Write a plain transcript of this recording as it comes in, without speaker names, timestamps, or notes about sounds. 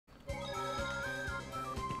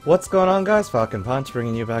What's going on, guys? Falconpauunch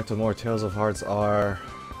bringing you back to more Tales of Hearts R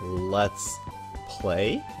Let's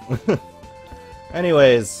Play.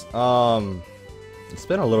 Anyways, it's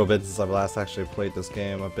been a little bit since I've last actually played this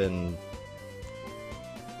game. I've been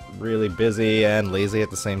really busy and lazy at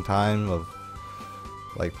the same time of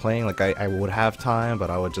like playing. Like I would have time, but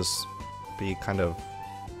I would just be kind of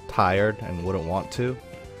tired and wouldn't want to.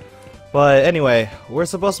 But anyway, we're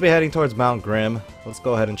supposed to be heading towards Mount Grim. Let's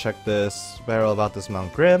go ahead and check this barrel about this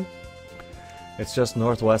Mount Grim. It's just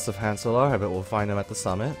northwest of Hanselar. I bet we'll find him at the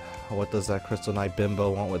summit. What does that Crystal Knight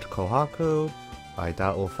bimbo want with Kohaku? I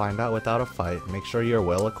doubt we'll find out without a fight. Make sure you're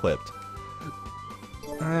well equipped.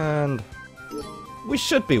 And we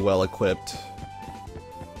should be well equipped.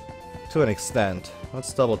 To an extent.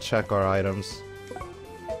 Let's double check our items.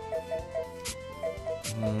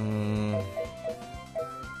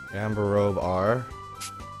 Amber Robe R.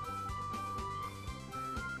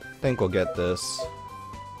 I think we'll get this.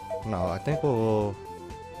 No, I think we'll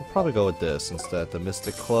probably go with this instead, the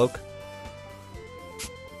Mystic Cloak.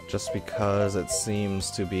 Just because it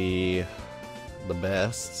seems to be the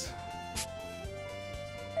best.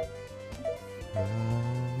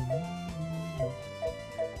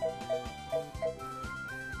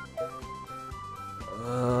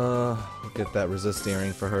 We'll get that resist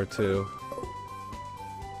earring for her too.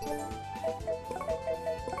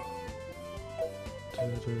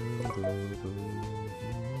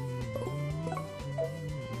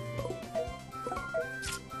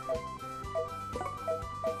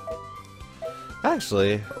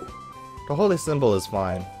 Actually, the holy symbol is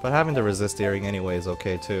fine, but having the resist earring anyway is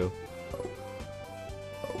okay too.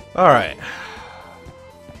 Alright.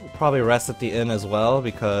 We'll probably rest at the inn as well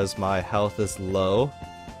because my health is low.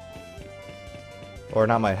 Or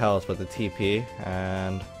not my health, but the TP,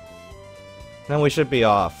 and then we should be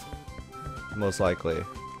off. Most likely.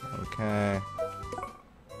 Okay.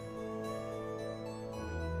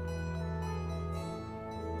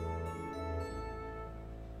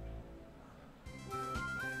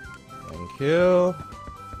 Thank you.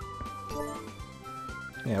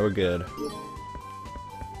 Yeah, we're good.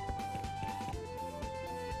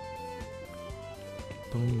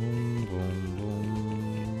 Boom, boom, boom.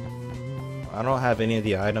 I don't have any of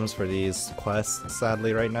the items for these quests,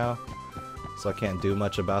 sadly, right now. So I can't do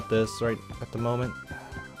much about this right at the moment.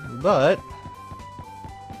 But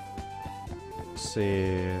let's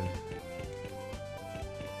see.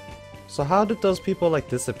 So how did those people like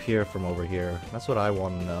disappear from over here? That's what I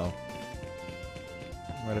want to know.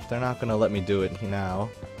 But if they're not gonna let me do it now,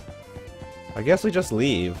 I guess we just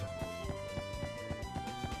leave.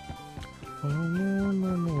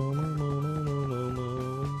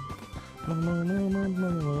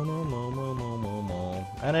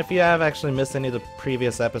 And if you have actually missed any of the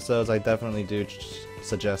previous episodes, I definitely do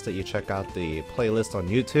suggest that you check out the playlist on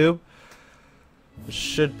YouTube. It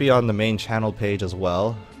should be on the main channel page as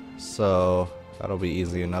well, so that'll be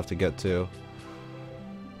easy enough to get to.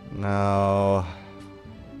 Now,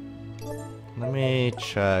 let me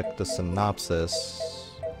check the synopsis.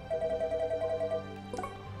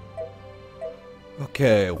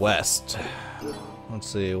 Okay, west. Let's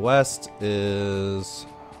see, west is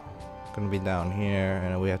gonna be down here,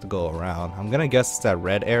 and we have to go around. I'm gonna guess it's that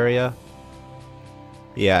red area.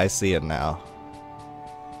 Yeah, I see it now.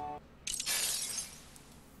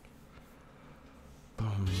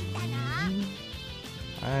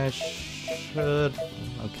 I should...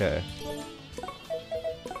 okay.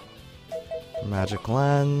 Magic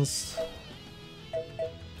lens.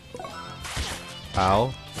 Ow.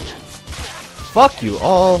 Fuck you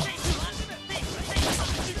all!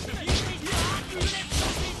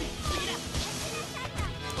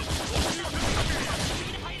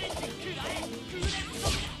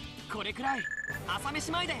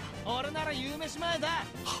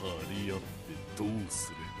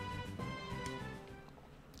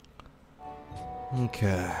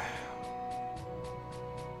 Okay.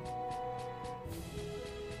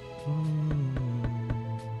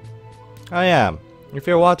 Oh yeah, if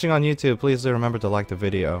you're watching on YouTube, please do remember to like the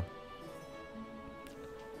video.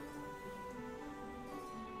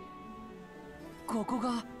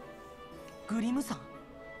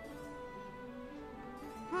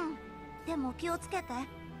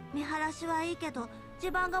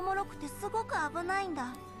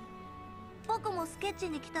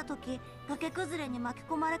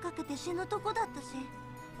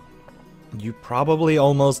 You probably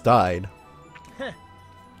almost died.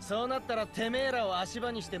 そうなったらてめえらを足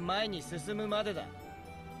場にして前に進むまでだ。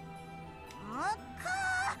その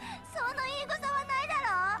言い草はないだ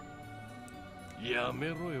ろ。やめ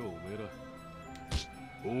ろよおめえ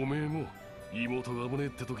ら。おめえも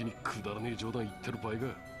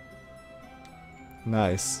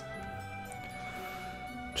Nice.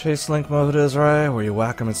 Chase link mode is right, where you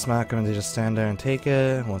whack them and smack them and they just stand there and take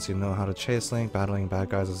it. Once you know how to chase link, battling bad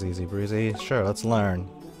guys is easy breezy. Sure, let's learn.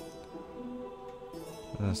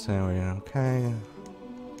 Understand where you're okay.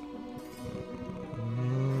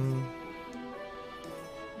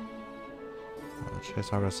 Chase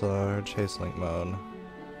aggressor, chase link mode.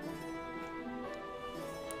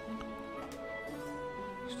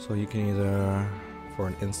 So you can either for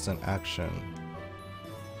an instant action.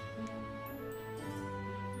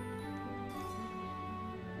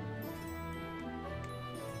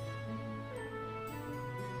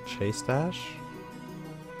 Chase dash?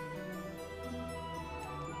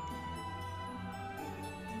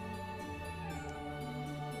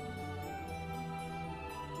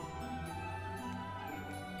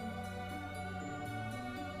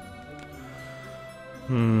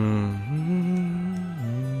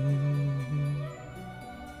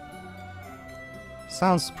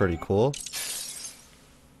 Sounds pretty cool.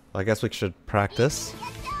 I guess we should practice.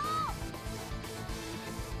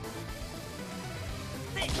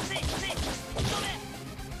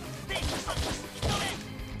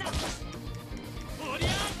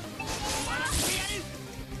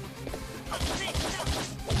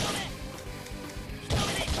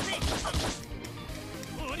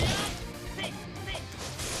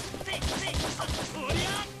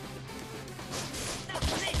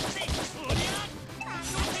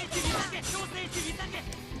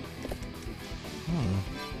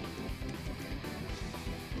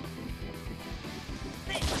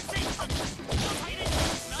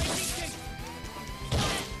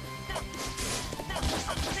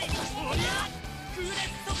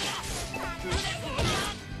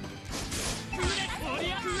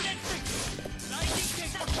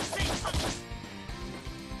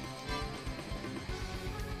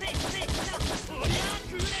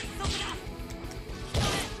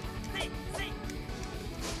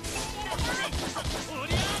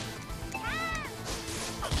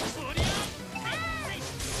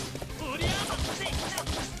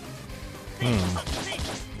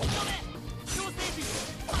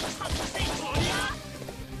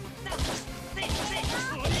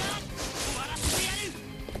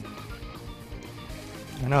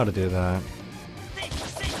 I know how to do that.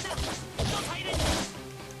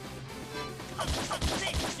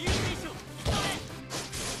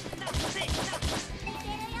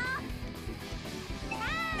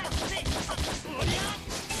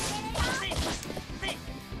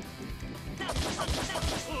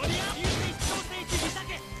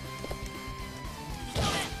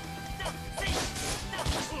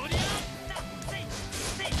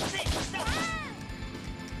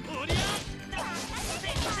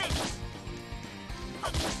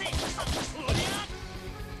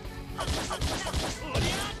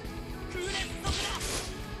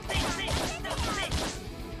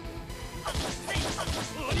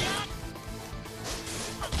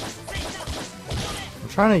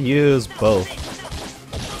 I'm trying to use both.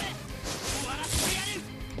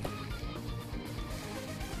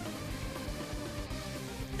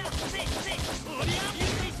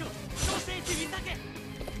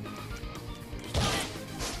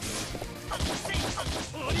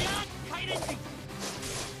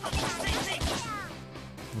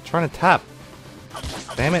 I'm trying to tap.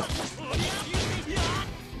 Damn it.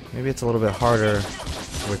 Maybe it's a little bit harder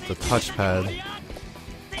with the touchpad.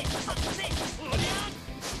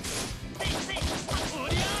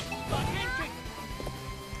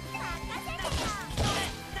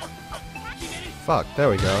 Fuck, there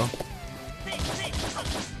we go.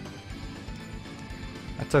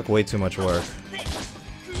 That took way too much work.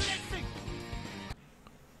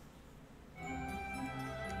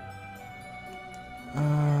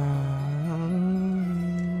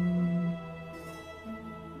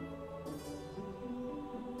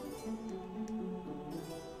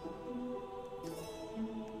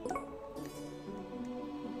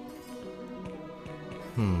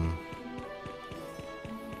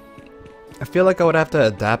 I feel like I would have to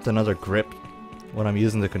adapt another grip when I'm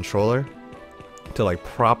using the controller to like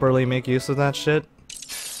properly make use of that shit.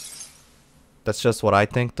 That's just what I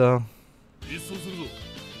think though.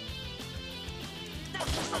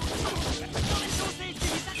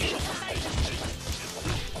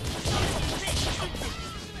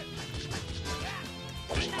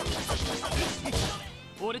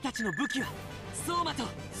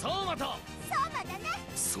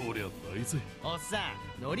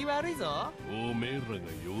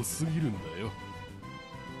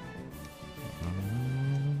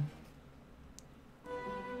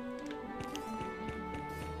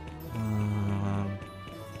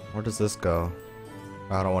 Where does this go?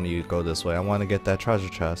 I don't want to go this way. I want to get that treasure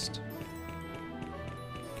chest.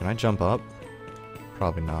 Can I jump up?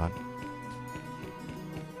 Probably not.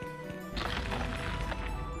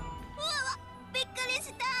 びっくり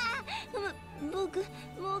した。僕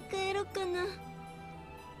もう帰ろうかな。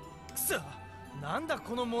くそ、なんだ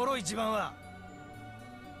この脆い地盤は。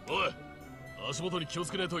おい、足元に気を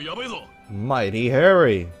つけないとやばいぞ。 Mighty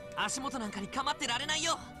Harry! 足元なんかに構ってられない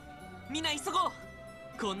よ。みんな急ごう。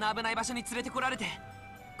こんな危ない場所に連れてこられて、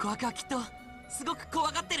小悪はきっとすごく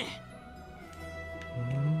怖がってる。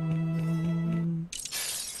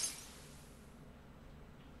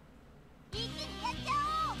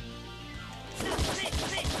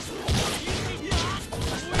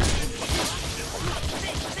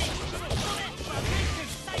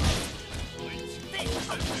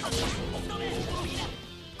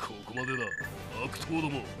ここまでだ、悪党ど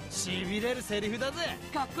も。しびれるセリフだぜ。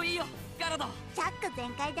かっこいいよ、ガラド。チャック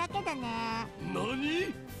全開だけどね。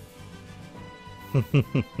何？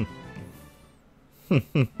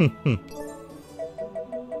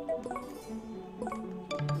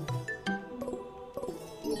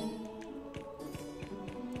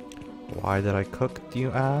 Why did I cook, do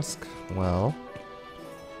you ask? Well,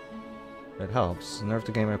 it helps. Nerf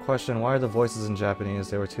the gamer question, why are the voices in Japanese?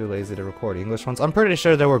 They were too lazy to record English ones. I'm pretty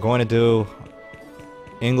sure they were going to do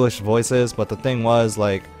English voices, but the thing was,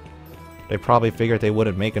 like, they probably figured they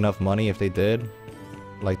wouldn't make enough money if they did,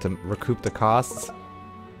 like, to recoup the costs.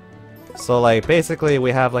 So, like, basically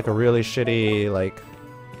we have, like, a really shitty, like,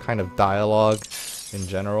 kind of dialogue in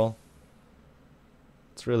general.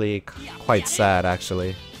 It's really quite sad,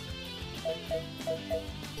 actually.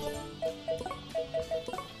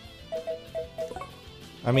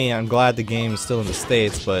 I mean, I'm glad the game's still in the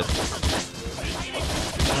States, but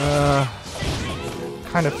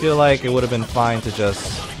kind of feel like it would have been fine to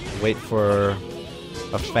just wait for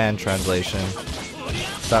a fan translation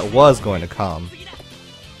that was going to come.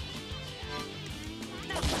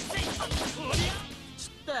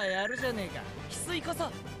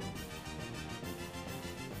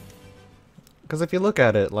 Because if you look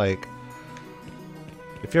at it, like,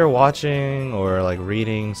 if you're watching or like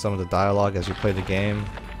reading some of the dialogue as you play the game,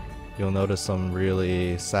 you'll notice some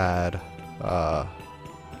really sad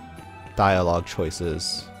dialogue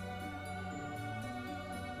choices.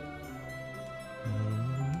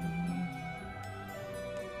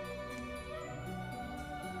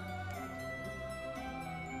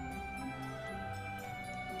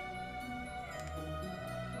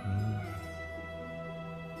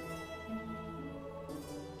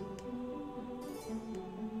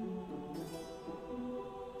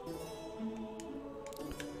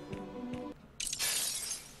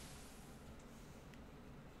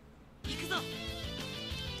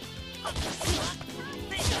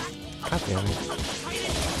 God damn it.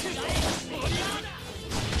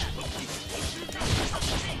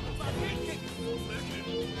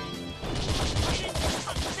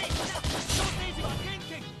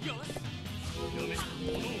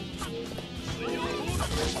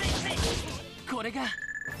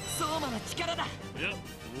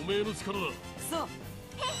 So,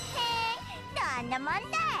 どんなもんだい。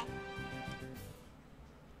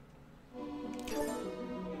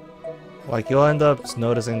 Like, you'll end up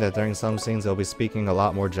noticing that during some scenes they'll be speaking a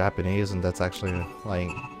lot more Japanese, and that's actually, like,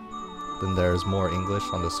 then there's more English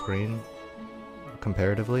on the screen,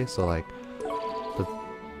 comparatively, so, like,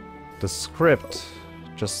 the script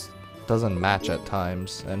just doesn't match at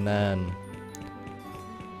times, and then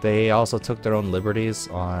they also took their own liberties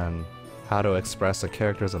on how to express a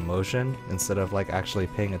character's emotion, instead of, like, actually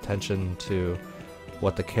paying attention to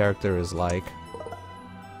what the character is like,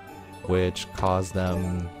 which caused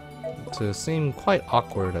them to seem quite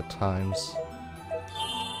awkward at times,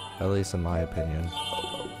 at least in my opinion.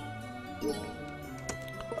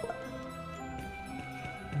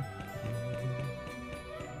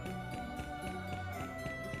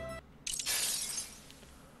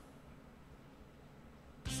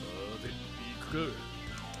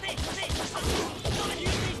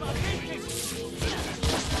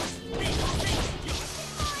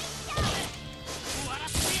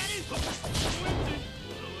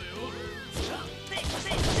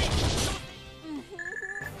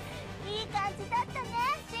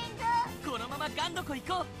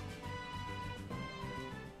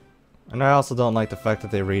 And I also don't like the fact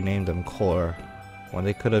that they renamed him Core, when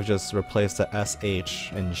they could have just replaced the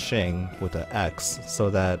SH in Shing with the X,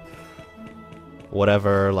 so that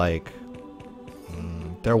whatever, like,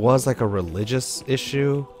 there was like a religious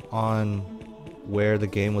issue on where the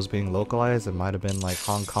game was being localized. It might have been like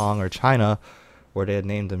Hong Kong or China, where they had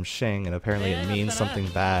named him Shing, and apparently it means something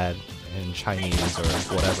bad in Chinese or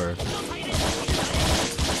whatever.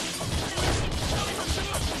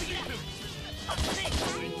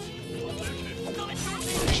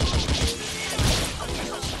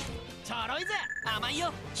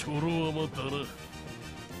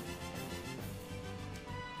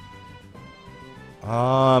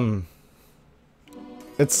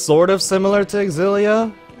 It's sort of similar to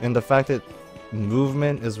Exilia in the fact that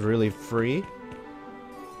movement is really free.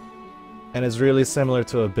 And it's really similar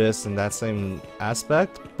to Abyss in that same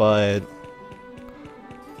aspect, but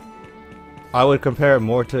I would compare it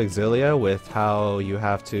more to Exilia with how you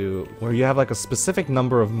have to, where you have like a specific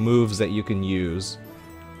number of moves that you can use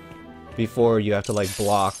before you have to like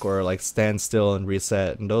block or like stand still and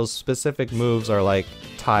reset, and those specific moves are like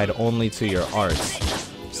tied only to your arts.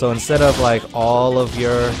 So instead of like all of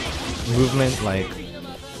your movement, like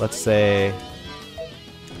let's say,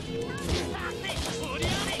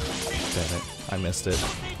 damn it, I missed it.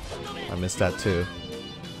 I missed that too.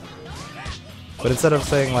 But instead of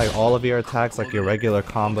saying like all of your attacks, like your regular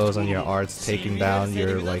combos and your arts taking down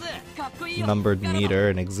your like numbered meter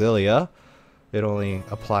in Exilia, it only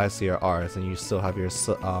applies to your arts, and you still have your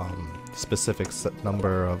specific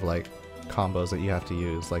number of like combos that you have to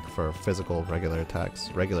use, like for physical regular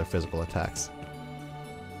physical attacks.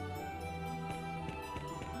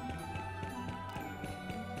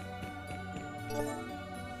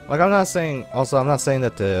 Like I'm not saying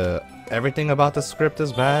that everything about the script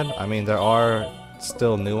is bad. I mean, there are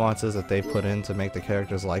still nuances that they put in to make the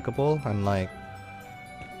characters likable, and like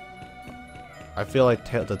I feel like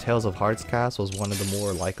the Tales of Hearts cast was one of the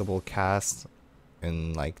more likable casts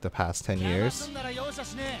in like the past 10 years.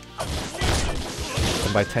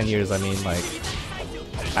 And by 10 years I mean like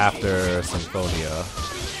after Symphonia.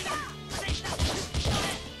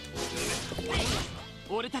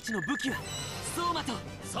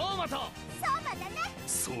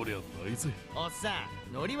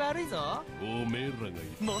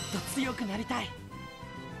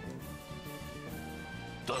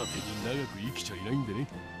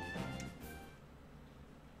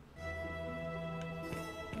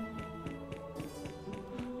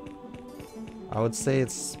 I would say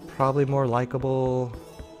it's probably more likable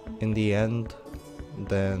in the end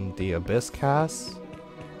than the Abyss cast,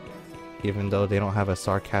 even though they don't have a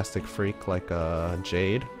sarcastic freak like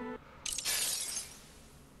Jade.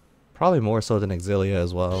 Probably more so than Exilia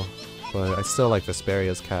as well, but I still like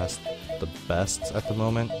Vesperia's cast the best at the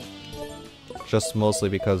moment, just mostly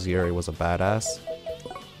because Yuri was a badass.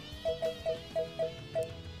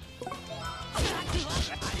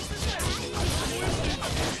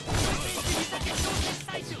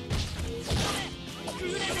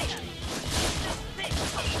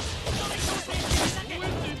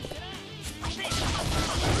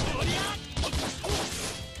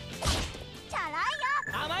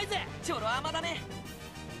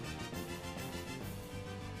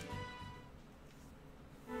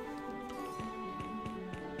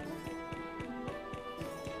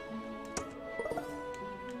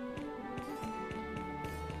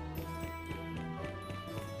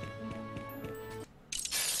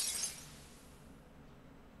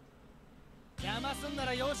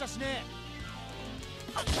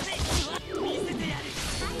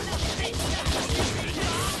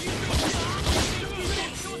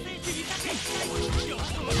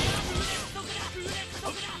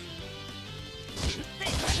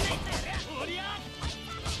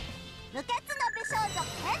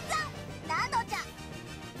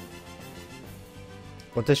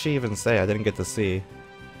 What did she even say? I didn't get to see.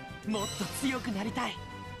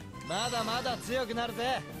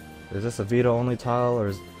 Is this a Vita only title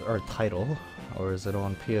or is it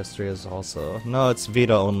on PS3 as also? No, it's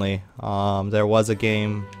Vita only. There was a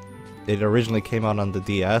game. It originally came out on the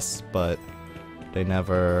DS, but they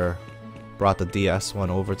never brought the DS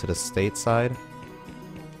one over to the stateside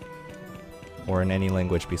or in any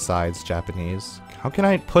language besides Japanese. How can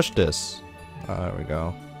I push this? There we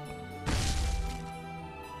go.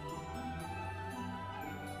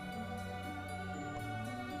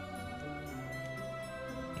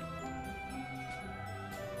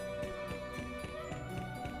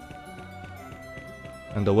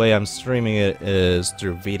 And the way I'm streaming it is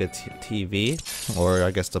through Vita TV, or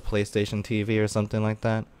I guess the PlayStation TV or something like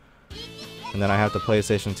that. And then I have the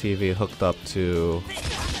PlayStation TV hooked up to...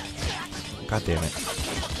 God damn it.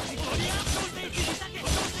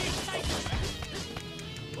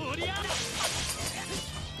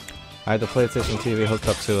 I have the PlayStation TV hooked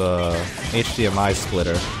up to a HDMI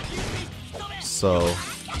splitter. So...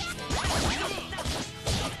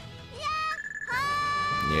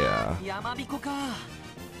 yeah.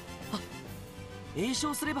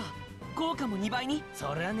 効果も2倍に。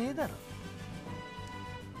そりゃねえだろ。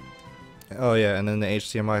 Oh yeah, and then the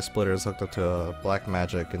HDMI splitter is hooked up to a black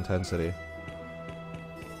magic intensity.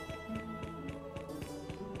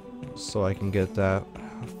 So I can get that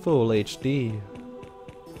full HD.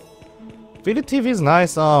 Vita TV is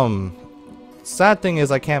nice. Sad thing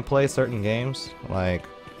is I can't play certain games. Like,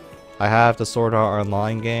 I have the Sword Art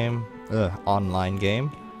Online game,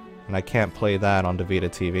 and I can't play that on the Vita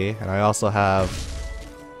TV. And I also have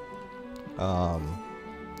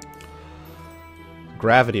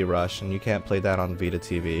Gravity Rush, and you can't play that on Vita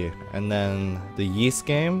TV. And then the Yeast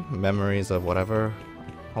game, Memories of whatever.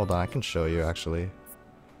 Hold on, I can show you actually.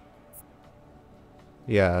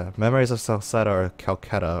 Yeah, Memories of Calcutta or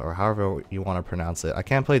Calcutta, or however you want to pronounce it. I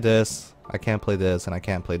can't play this, I can't play this, and I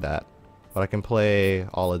can't play that. But I can play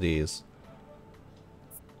all of these.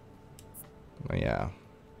 But yeah.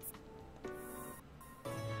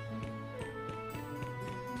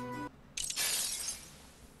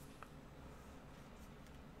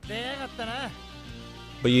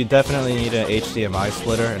 But you definitely need an HDMI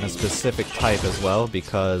splitter and a specific type as well,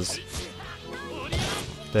 because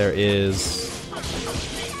there is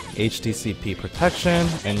HDCP protection,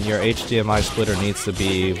 and your HDMI splitter needs to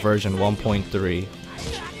be version 1.3.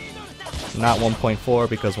 Not 1.4,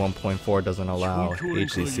 because 1.4 doesn't allow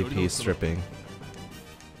HDCP stripping.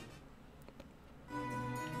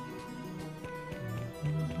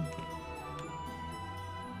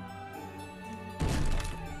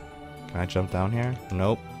 Can I jump down here?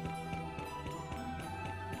 Nope.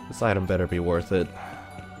 This item better be worth it.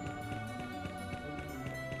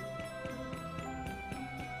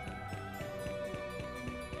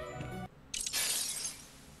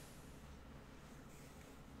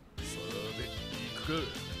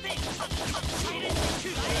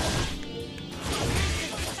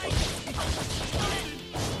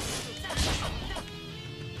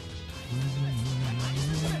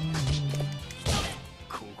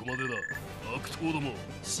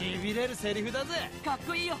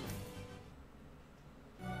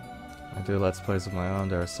 I do Let's Plays of my own.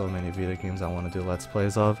 There are so many Vita games I want to do Let's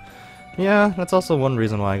Plays of. Yeah, that's also one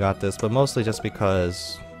reason why I got this, but mostly just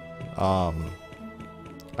because I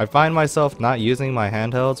find myself not using my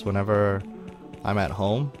handhelds whenever I'm at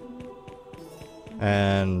home,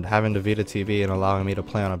 and having the Vita TV and allowing me to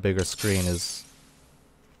play on a bigger screen is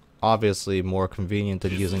obviously more convenient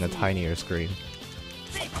than using a tinier screen.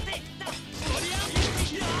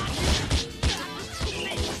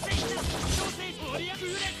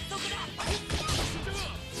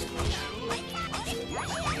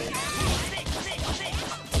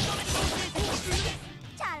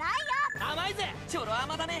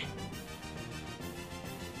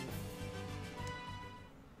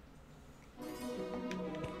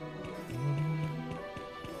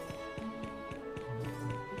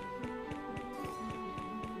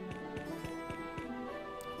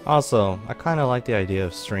 Also, I kind of like the idea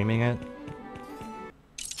of streaming it.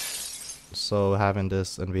 So having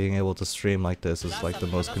this and being able to stream like this is like the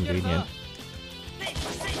most convenient.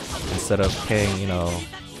 Instead of paying, you know,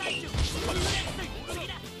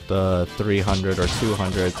 the 300 or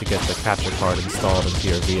 200 to get the capture card installed into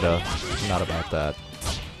your Vita. Not about that.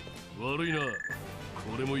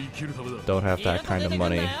 Don't have that kind of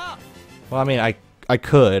money. Well, I mean, I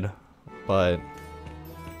could, but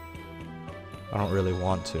I don't really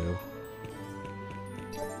want to.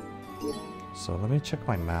 So let me check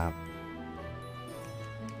my map.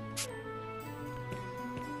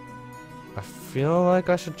 I feel like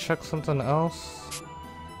I should check something else.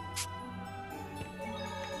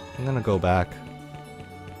 I'm gonna go back.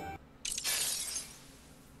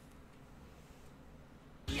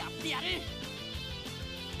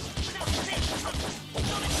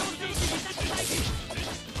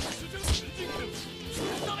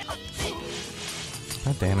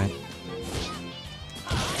 God damn it.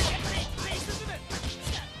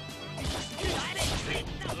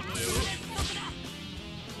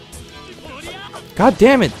 God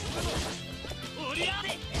damn it!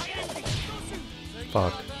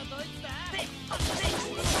 Fuck.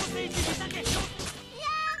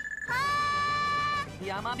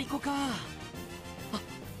 Yamabikoか。あ、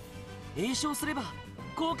栄唱すれば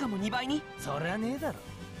効果も2倍に。そりゃねえだろ。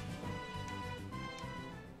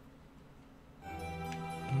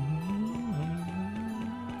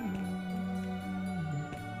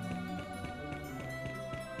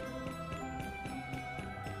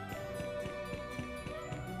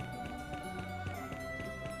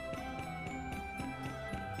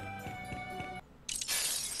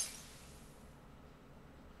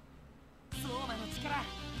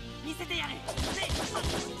見せてやる。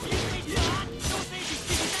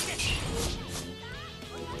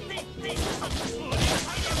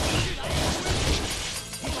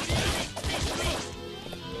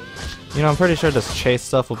You know, I'm pretty sure this chase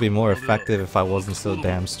stuff will be more effective if I wasn't so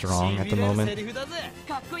damn strong at the moment.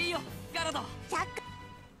 かっこいいよガラド。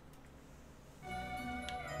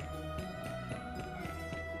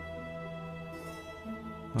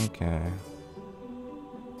 Okay.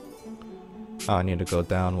 Oh, I need to go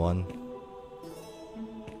down one.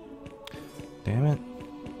 Damn it.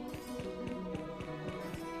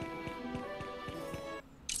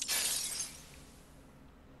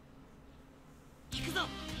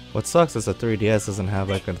 What sucks is the 3DS doesn't have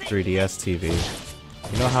like a 3DS TV.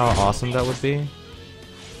 You know how awesome that would be?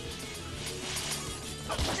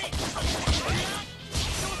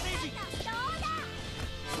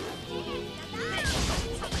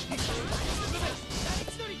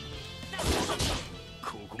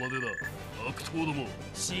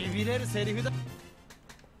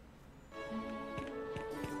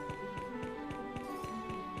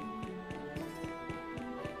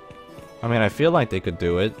 I mean, I feel like they could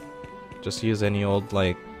do it. Just use any old,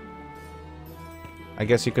 like... I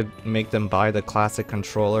guess you could make them buy the classic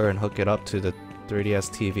controller and hook it up to the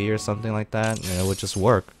 3DS TV or something like that, and it would just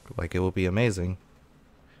work. Like, it would be amazing.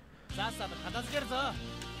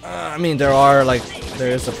 I mean, there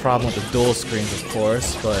is a problem with the dual screens, of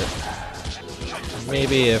course, but...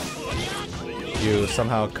 Maybe if you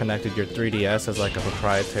somehow connected your 3DS as like a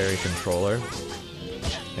proprietary controller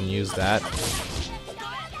and use that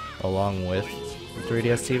along with the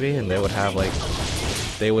 3DS TV, and they would have like,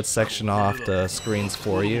 they would section off the screens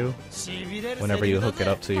for you whenever you hook it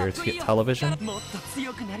up to your television.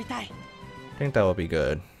 I think that would be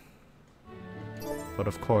good. But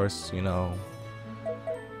of course, you know,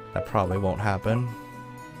 that probably won't happen.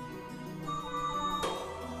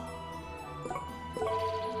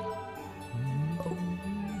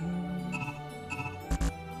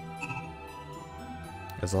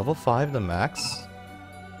 Is level 5 the max?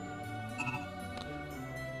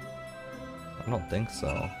 I don't think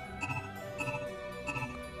so.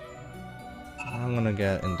 I'm gonna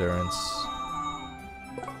get endurance.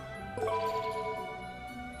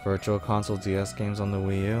 Virtual Console DS games on the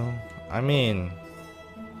Wii U? I mean,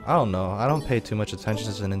 I don't know. I don't pay too much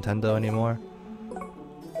attention to Nintendo anymore.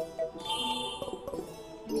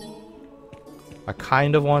 I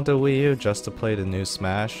kind of want the Wii U just to play the new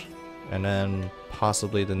Smash, and then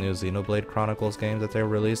possibly the new Xenoblade Chronicles game that they're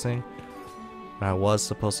releasing. And I was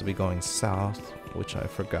supposed to be going south, which I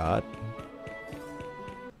forgot.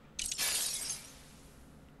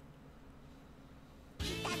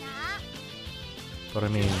 But I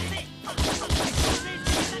mean,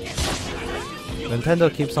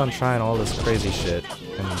 Nintendo keeps on trying all this crazy shit,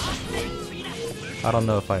 and I don't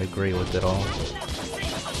know if I agree with it all.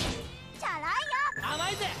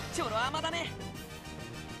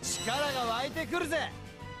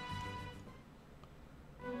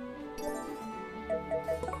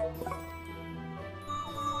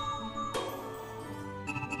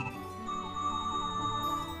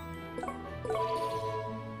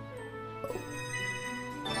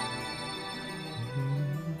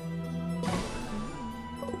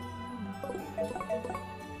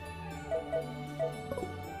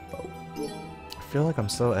 I feel like I'm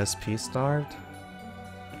so SP starved.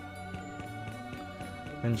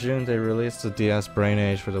 In June, they released the DS Brain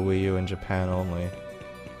Age for the Wii U in Japan only.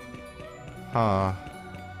 Huh.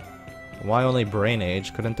 Why only Brain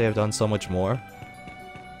Age? Couldn't they have done so much more?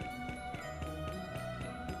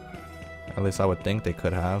 At least I would think they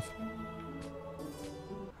could have.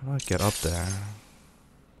 How do I get up there?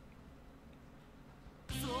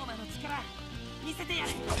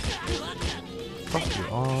 Fuck you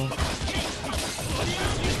all.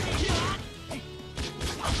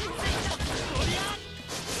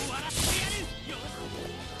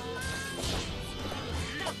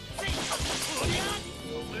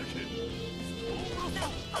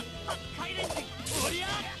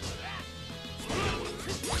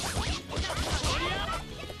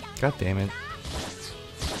 God damn it.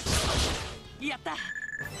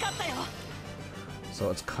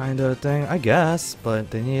 So it's kinda a thing, I guess,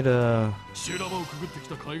 but they need to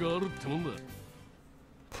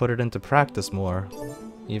put it into practice more.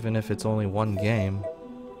 Even if it's only one game.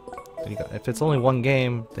 If it's only one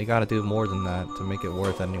game, they gotta do more than that to make it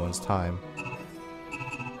worth anyone's time.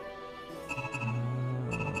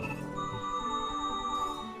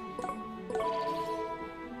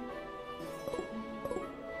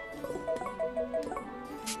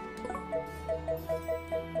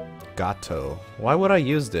 Gato. Why would I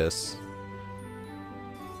use this?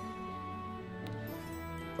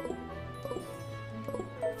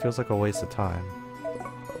 Feels like a waste of time.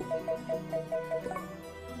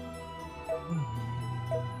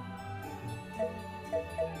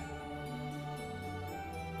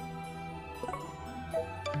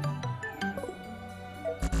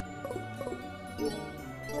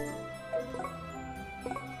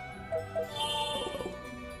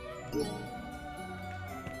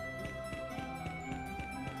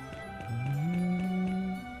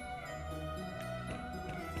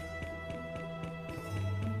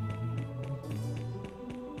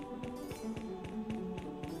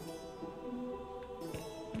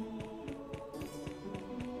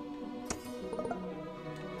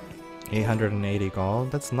 880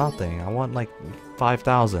 gold? That's nothing. I want like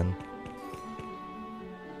 5,000.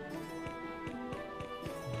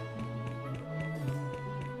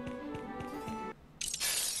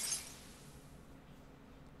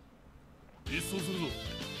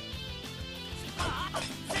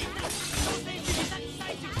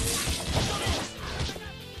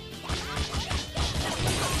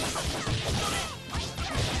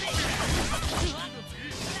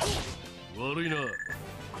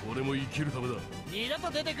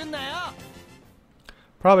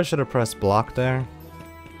 Probably should have pressed block there,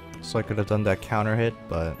 so I could have done that counter hit,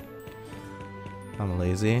 but I'm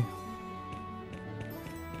lazy.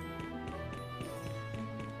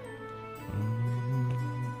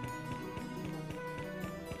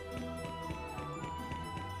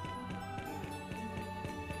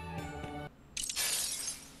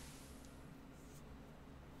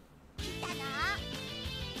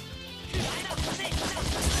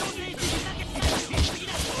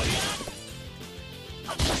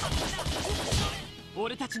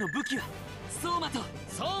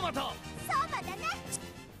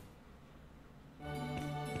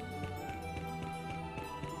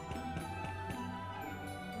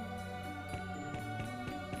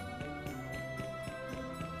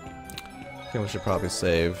 I think we should probably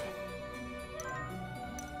save.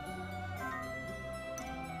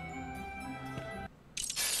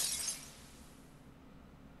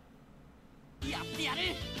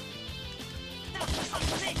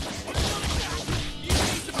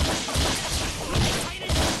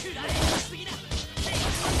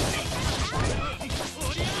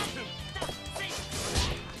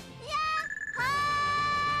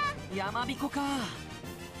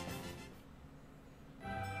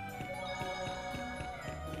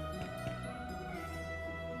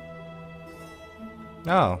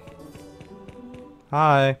 Oh.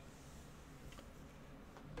 Hi.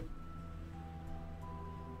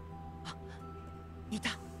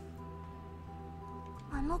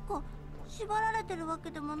 あの子、縛られてるわけ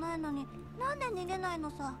でもないのに、なんで逃げないの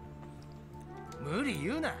さ。無理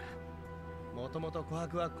言うな。もともと琥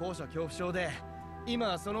珀は高所恐怖症で、今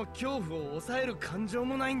はその恐怖を抑える感情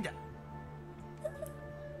もないんだ。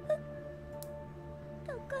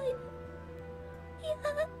高いの。いや。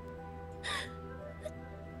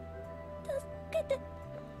助けて。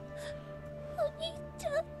お兄ち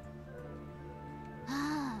ゃん。ああ。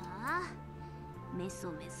メ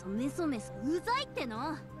ソメソメソメソうざいって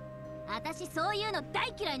の。私そういうの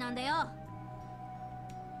大嫌いなんだよ。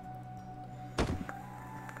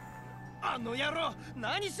あの野郎、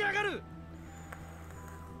何しやがる。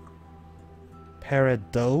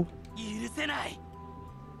Peridot? 許せない。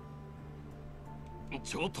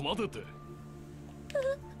ちょっと待てって。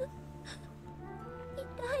痛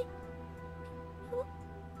い。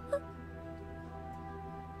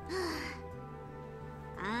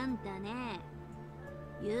あんたね、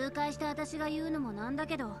誘拐した私が言うのもなんだ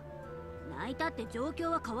けど、泣いたって状況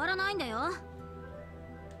は変わらないんだよ。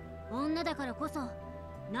女だからこそ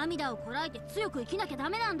涙をこらえて強く生きなきゃダ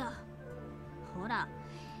メなんだ。ほら、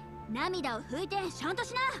涙を拭いてちゃんと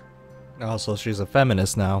しな。 Oh, so she's a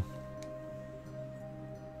feminist now.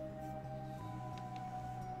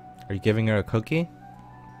 Are you giving her a cookie?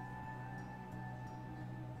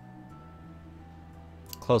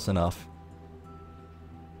 Close enough.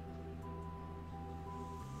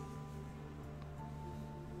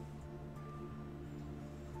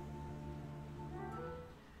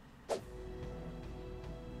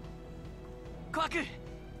 Quack!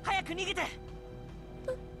 早く逃げて。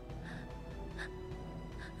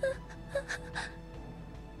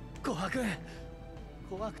琥珀、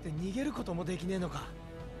怖くて逃げることもできねえのか。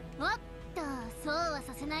おっと、そうは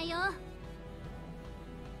させないよ。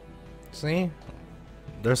 See?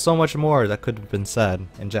 There's so much more that could have been said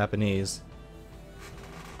in Japanese.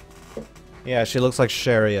 Yeah, she looks like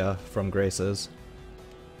Sharia from Grace's.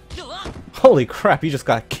 Holy crap, you just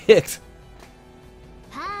got kicked!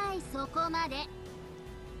 はい、そこまで。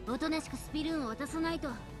おとなしくスピルーンを渡さないと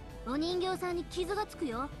お人形さんに傷がつく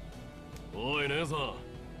よ。おい姉さん、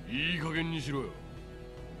いい加減にしろよ。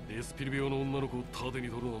エスピル病の女の子を盾に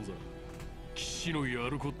取るなんざ騎士のや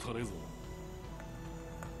るこったねえぞ。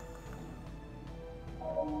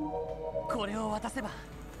これを渡せば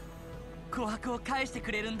琥珀を返して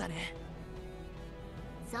くれるんだね。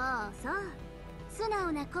そうそう、素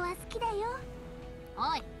直な子は好きだよ。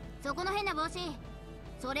おい、そこの変な帽子、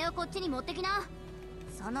それをこっちに持ってきな。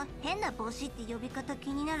その変な帽子って呼び方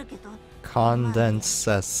気になるけど。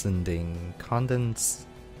 Condescending.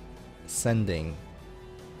 Condescending.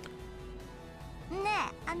 ね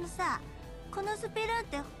え、あのさ、このスピルーンっ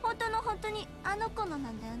て本当にあの子のな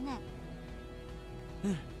んだよね。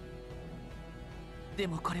で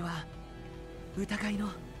もこれは疑いの。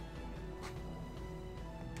だ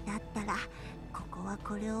ったらここは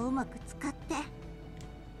これをうまく使って。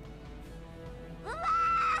うわ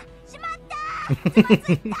ー、しまったー、つま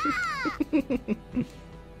ずいたー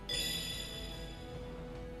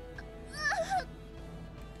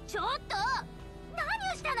ちょっと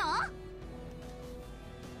何をしたの？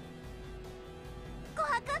琥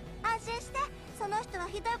珀、安心して、その人は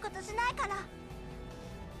ひどいことしないから。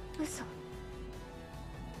嘘。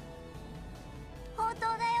本当だ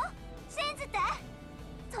よ、信じて。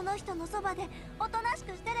その人のそばでおとなし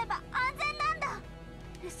くしてれば安全なんだ。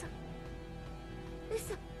嘘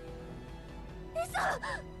嘘嘘。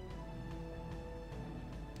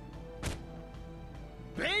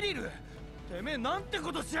ベリル、てめえなんて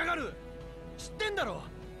ことしやがる。知ってんだろ、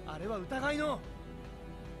あれは疑いの。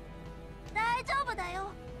大丈夫だ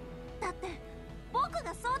よ、だって僕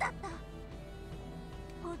がそうだった。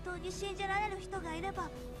本当に信じられる人がいれば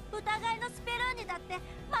疑いのスペルーンにだって負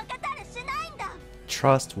けたりしないんだ。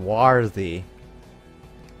 Trustworthy.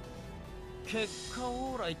 結果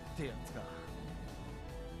オーライってやつか。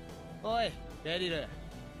おいベリル、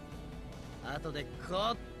後でこ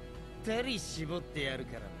ってり絞ってやる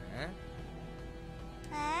からな。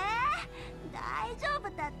大丈夫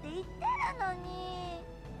だって言ってるのに。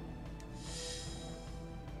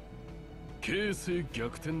形勢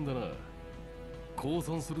逆転だな。降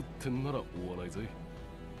参するってんなら追わないぜ。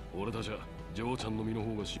俺たちはジョーちゃんの身の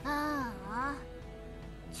方がし。ああ、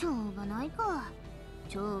しょうがないか。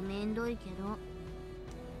超めんどいけど。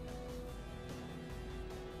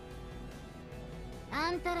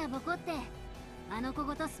あんたらボコってあの子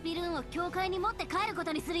ごとスピルーンを教会に持って帰るこ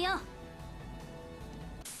とにするよ。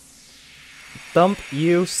Dump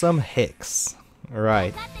you some hicks.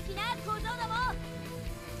 Right.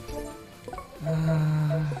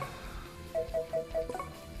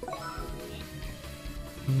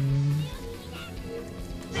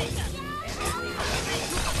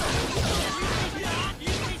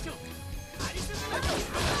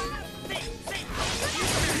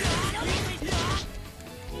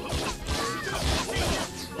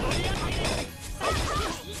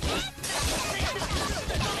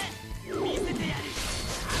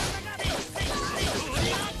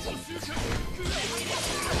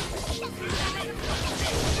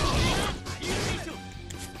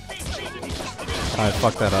 I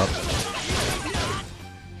fucked that up.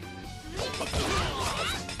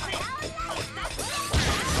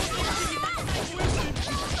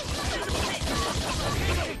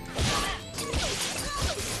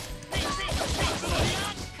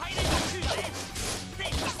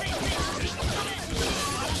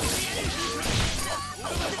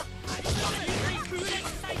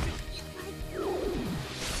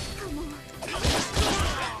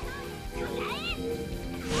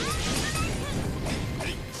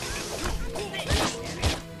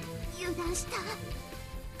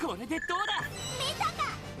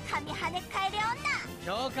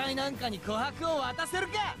教会なんかに琥珀を渡せる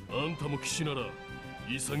か。あんたも騎士なら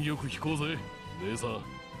潔く引こうぜ姉さん。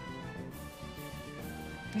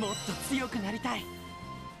もっと強くなりたい。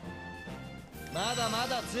まだま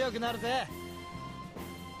だ強くなるぜ。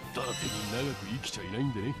伊達に長く生きちゃいない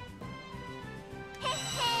んでね。へっへ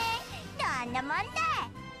ー、どんなもんだい。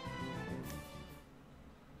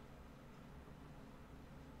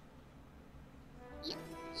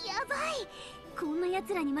やばい。こんな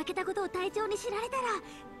奴らに負けたことを隊長に知られたら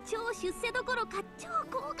超出世どころか超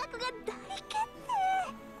降格が大決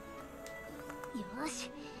定。よし、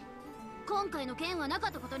今回の件はなか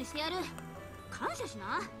ったことにしてやる。感謝し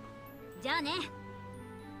な。じゃあね。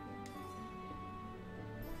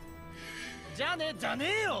じゃあねじゃね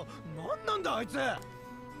えよ。なんなんだあいつ。まっ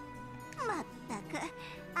たく、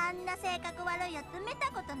あんな性格悪いやつ見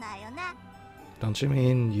たことないよね。 Don't you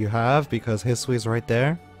mean you have? Because Hisui's right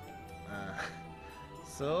there?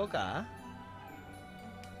 そうか。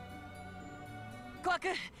琥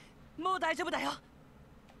珀、もう大丈夫だよ。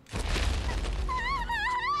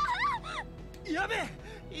やべえ、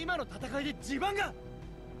今の戦いで地盤が。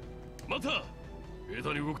待った、下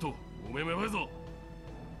手に動くとおめえもやばいぞ。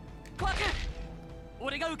琥珀、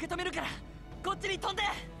俺が受け止めるからこっちに飛んで。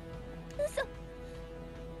嘘、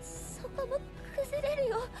そこも崩れる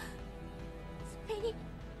よ。それに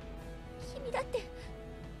君だって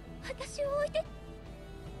私を置いて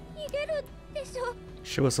逃げるでしょ。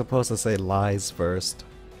 She was supposed to say lies first.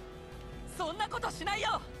 そんなことしない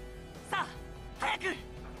よ。さあ早く。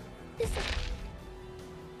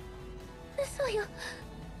嘘よ。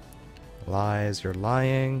 Lies, you're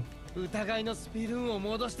lying. 疑いのスピルーンを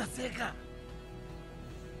戻したせいか。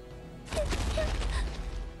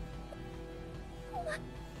怖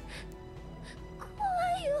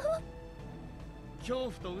恐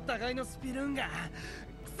怖と疑いのスピルーンが。く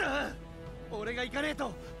そ、俺が行かねえ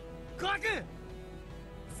と。怖く。シング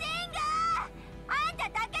あんた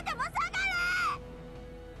だけでも下が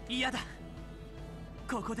れ。嫌だ。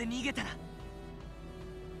ここで逃げたら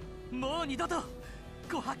もう二度と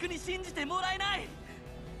琥珀に信じてもらえない。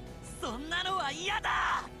そんなのは嫌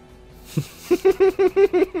だ。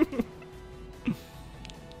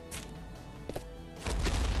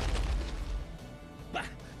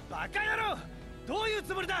バカ野郎、どういう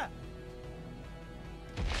つもりだ。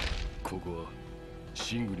ここは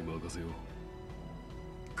シングに任せよう。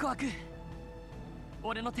琥珀、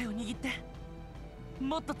俺の手を握って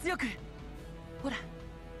もっと強く。ほら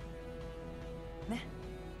ね、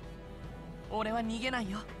俺は逃げな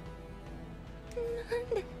いよ。なん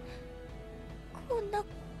でこんな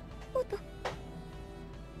こと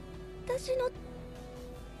私のた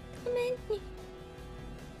めに。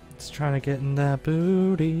 It's trying to get in that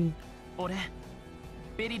booty. 俺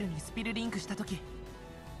ベリルにスピルリンクした時、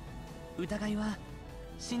疑いは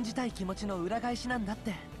信じたい気持ちの裏返しなんだっ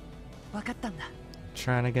て分かったんだ。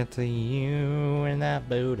 Trying to get to you in that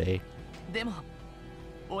booty. でも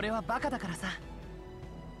俺はバカだからさ。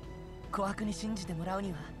琥珀に信じてもらう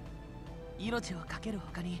には命を懸ける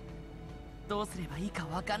他にどうすればいいか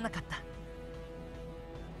分かんなかった。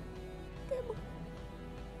でも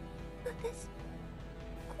私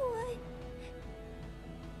怖い。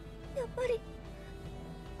やっぱり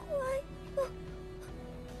怖いよ。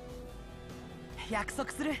約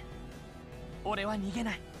束する。俺は逃げ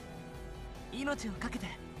ない。命を懸け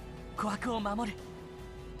て琥珀を守る。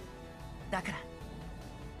だから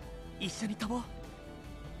一緒に飛ぼう。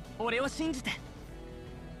俺を信じて。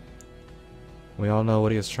 We all know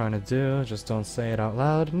what he was trying to do, just don't say it out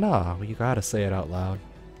loud. Nah, you gotta say it out loud.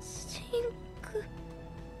 シング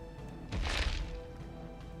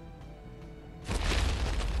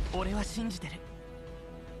俺は信じてる。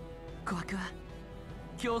琥珀は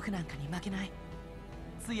恐怖なんかに負けない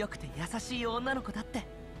強くて優しい女の子だって。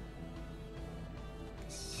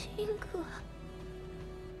シングは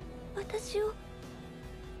私を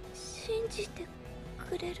信じて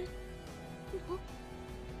くれるの？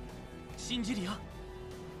信じるよ。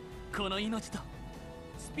この命と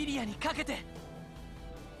スピリアにかけて。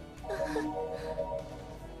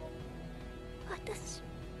私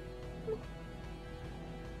も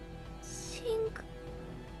シン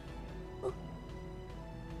グを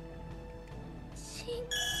信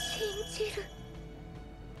じる。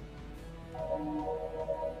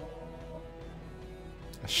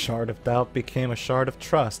A shard of doubt became a shard of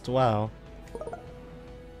trust. Wow.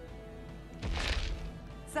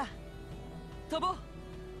 さあ飛ぼう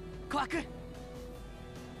琥珀。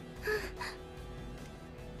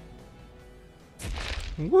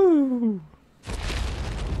Woo!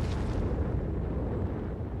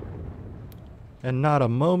 And not a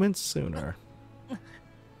moment sooner.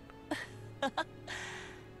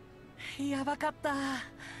 やばかった。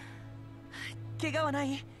怪我はな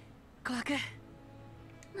い琥珀？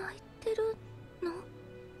泣いてるの？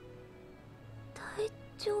大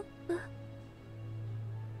丈夫？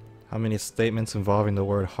 How many statements involving the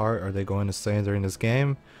word heart are they going to say during this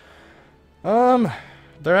game?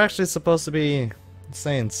 They're actually supposed to be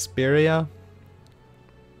saying Spiria.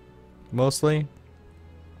 Mostly.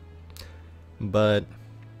 But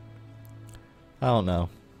I don't know.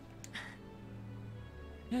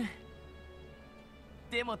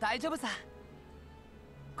 でも大丈夫さ。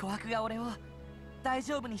琥珀が俺を大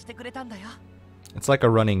丈夫にしてくれたんだよ。 It's like a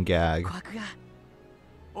running gag. 琥珀が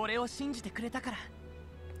俺を信じてくれたから。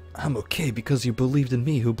 I'm okay because you believed in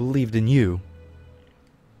me who believed in you.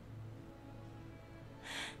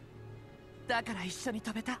 だから一緒に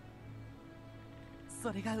飛べた。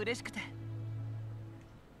それが嬉しくて。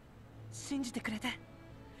信じてくれて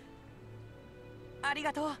あり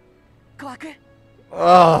がとう琥珀。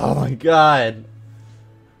 Oh my god.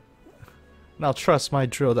 Now trust my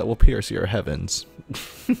drill that will pierce your heavens.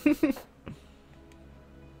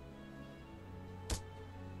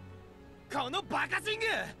 このバカシング、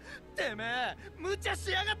てめえ無茶し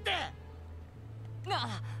やがって。な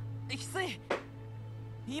あ翡翠、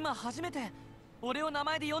今初めて俺を名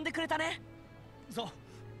前で呼んでくれたね。そ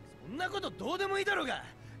んなことどうでもいいだろうが、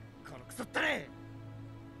このクソったれ。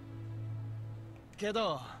け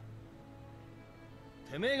ど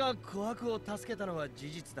てめえが琥珀を助けたのは事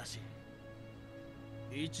実だし、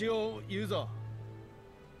一応言うぞ。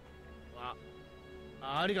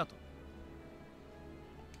ありがとう。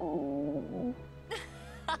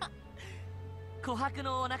琥珀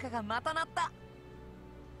のお腹がまた鳴った。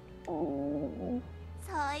そう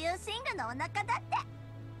いうシングのお腹だって。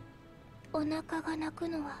お腹が鳴く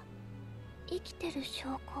のは生きてる証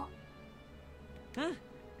拠。うん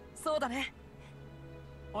そうだね。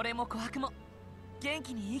俺も琥珀も元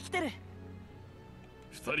気に生きてる。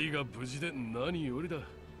二人が無事で何よりだ。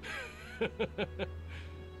じ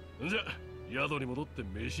ゃあ宿に戻って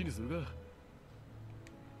飯にするか。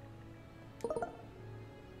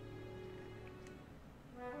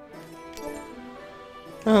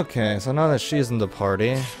Okay, so now that she's in the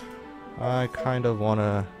party, I kind of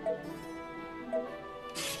wanna...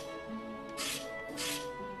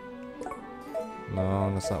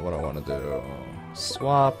 No, that's not what I want to do.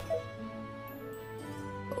 Swap.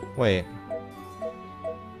 Wait.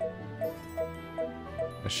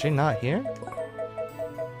 Is she not here?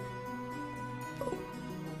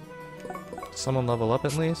 Did someone level up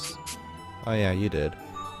at least? Oh yeah, you did.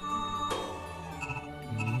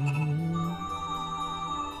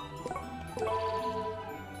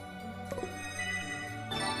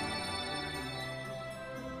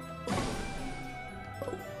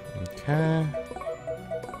 Okay.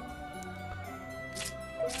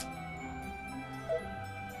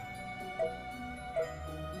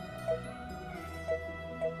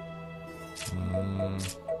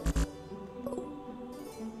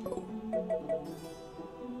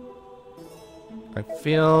 I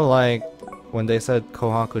feel like when they said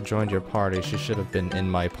Kohaku joined your party, she should have been in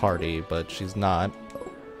my party, but she's not.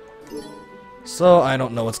 So I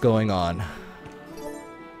don't know what's going on.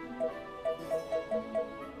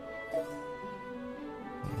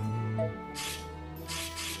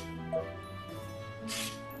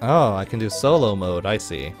 Oh, I can do solo mode, I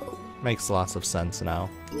see. Makes lots of sense now.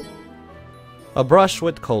 A brush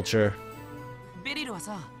with culture. ベリルは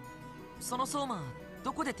さ、その相馬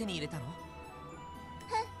どこで手に入れたの？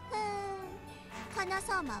この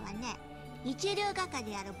相馬はね、一流画家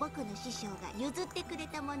である僕の師匠が譲ってくれ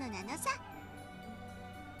たものなのさ。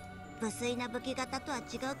無粋な武器型とは違う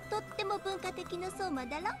とっても文化的な相馬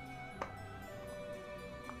だろ。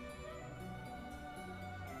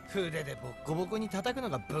筆でボッコボコに叩くの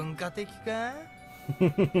が文化的か？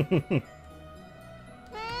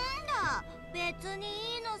別にい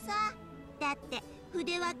いのさ。だって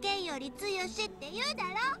筆は剣より強しって言うだ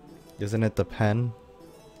ろ。Isn't it the pen?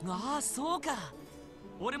 ああ、そうか。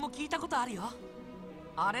俺も聞いたことあるよ。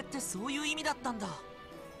あれってそういう意味だったんだ。ああ、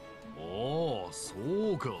そ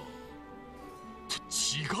うか。違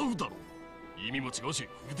うだろ。意味も違うし、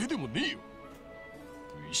筆でもねえよ。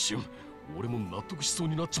一瞬、俺も納得しそう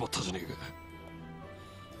になっちまったじゃねえか。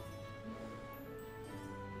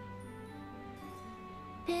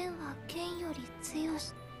ペンは剣より強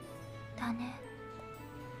しだね。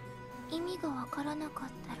意味がわからなかっ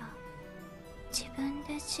たら自分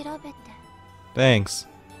で調べて。Thanks.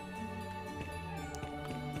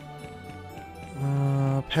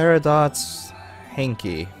 Paradox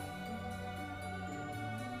Hanky.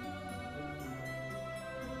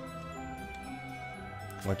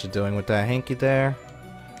 What you doing with that hanky there?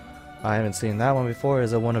 I haven't seen that one before.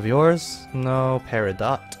 Is it one of yours? No,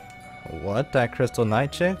 Peridot. What? That Crystal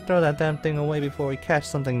Knight chick? Throw that damn thing away before we catch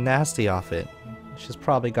something nasty off it. She's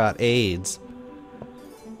probably got AIDS.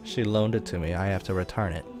 She loaned it to me. I have to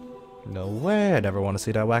return it. No way. I never want to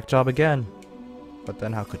see that whack job again. But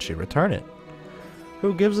then how could she return it?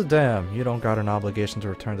 Who gives a damn? You don't got an obligation to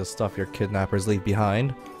return the stuff your kidnappers leave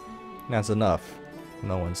behind. That's enough.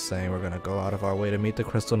 No one's saying we're gonna go out of our way to meet the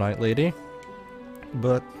Crystal Knight lady.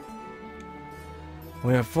 But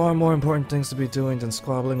we have far more important things to be doing than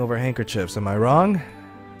squabbling over handkerchiefs, am I wrong?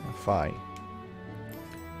 Fine.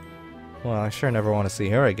 Well, I sure never want to see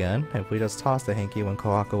her again. If we just tossed the hanky when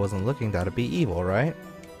Kohaku wasn't looking, that'd be evil, right?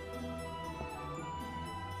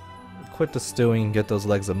 Quit the stewing and get those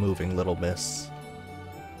legs a-moving, little miss.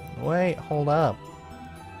 Wait, hold up.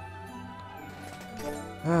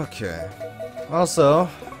 Okay. Also,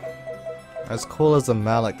 as cool as the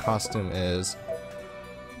mallet costume is,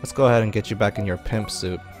 let's go ahead and get you back in your pimp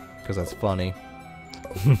suit, because that's funny.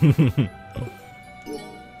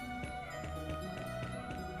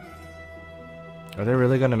 Are they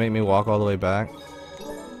really gonna make me walk all the way back?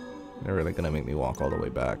 They're really gonna make me walk all the way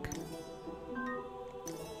back.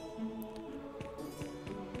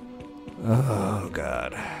 Oh,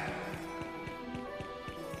 God.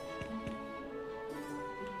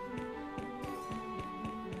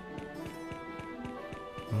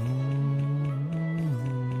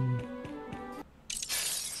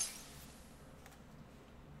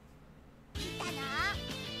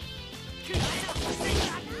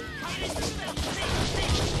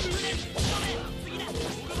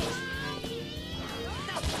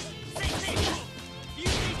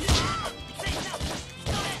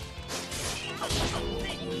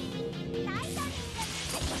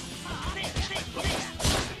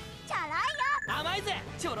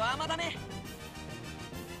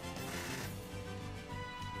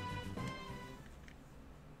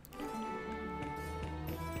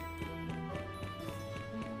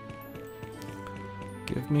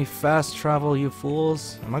 Give me fast travel, you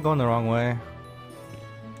fools. Am I going the wrong way?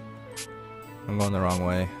 I'm going the wrong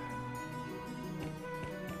way.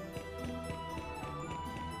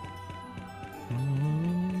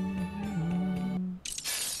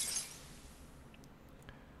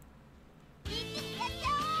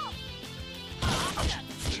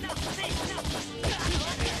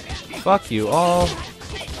 Fuck you all.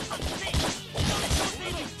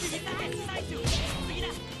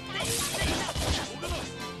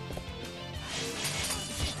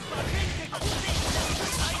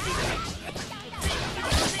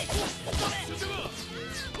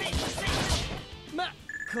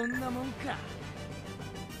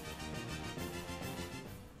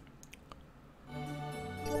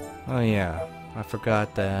 Oh yeah, I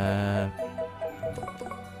forgot that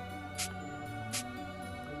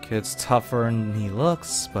kid's tougher than he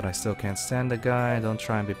looks, but I still can't stand the guy. Don't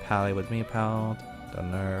try and be pally with me, pal. The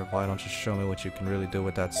nerve. Why don't you show me what you can really do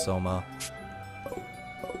with that Soma?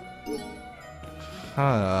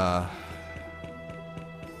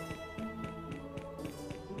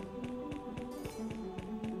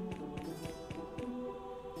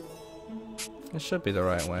 It should be the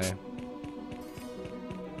right way.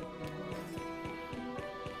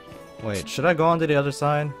 Wait, should I go on to the other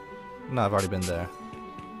side? No, I've already been there.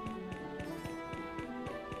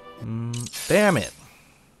 Damn it!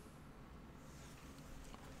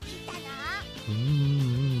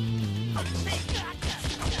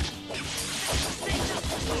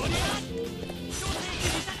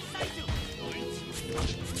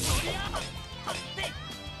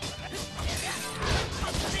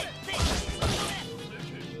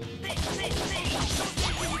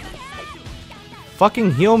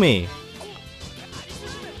 Fucking heal me!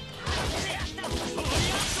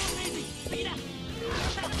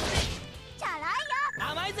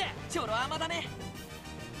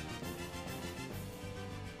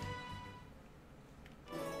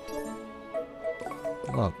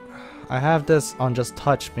 Look, I have this on just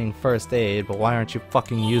touch being first aid, but why aren't you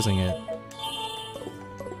fucking using it?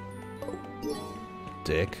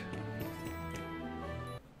 Dick.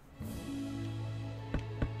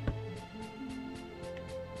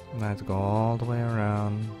 I have to go all the way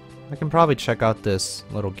around. I can probably check out this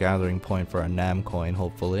little gathering point for a Nam coin,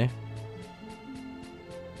 hopefully.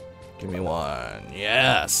 Give me one.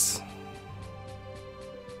 Yes!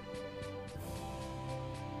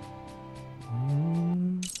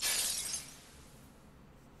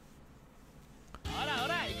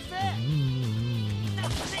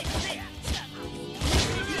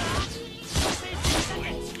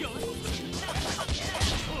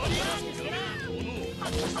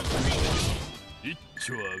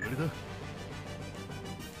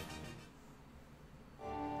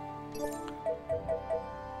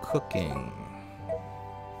 Cooking.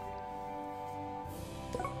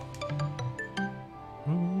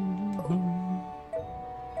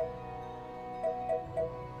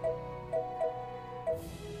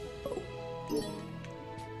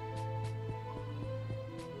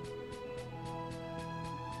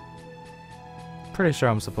 Pretty sure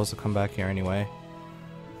I'm supposed to come back here anyway.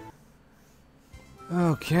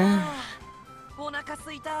 Okay. お腹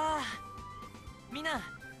すいた。みんな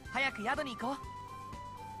早く宿に行こう。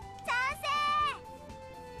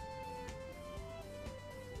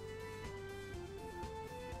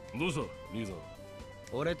どうした兄さん。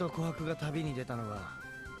俺と琥珀が旅に出たのは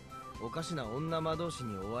おかしな女魔導士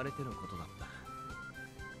に追われてのことだった。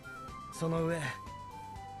その上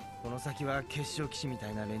この先は結晶騎士み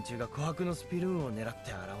たいな連中が琥珀のスピルーンを狙っ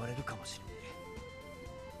て現れるかもしれね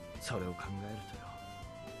え。それを考える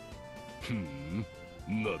とよ。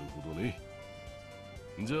なるほどね。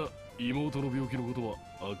じゃあ妹の病気のことは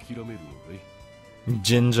諦めるのかい？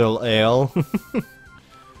 Ginger ale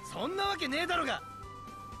そんなわけねえだろが。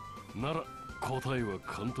なら答えは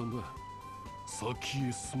簡単だ。先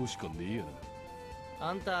へ進むしかねえやな。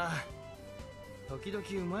あんた時々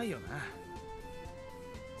うまいよな。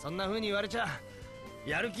そんな風に言われちゃ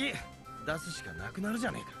やる気出すしかなくなるじ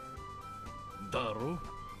ゃねえか。だろ？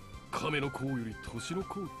亀の甲より年の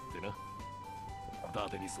甲ってな。伊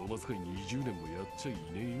達に相馬使い20年もやっちゃいね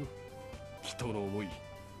えよ。人の思い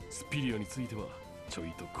スピリアについてはちょ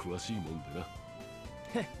いと詳しいもんでな。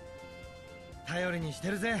へっ、頼りにして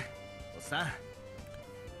るぜおっさん。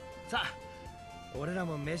さあ俺ら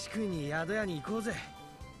も飯食いに宿屋に行こうぜ。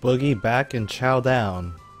 Boogie back and chow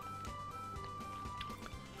down.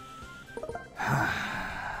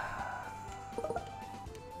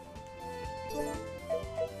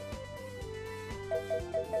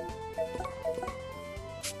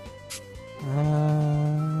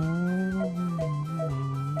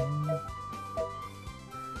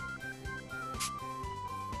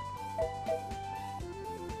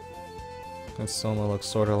 And Soma looks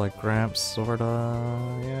sorta like Gramps, sorta.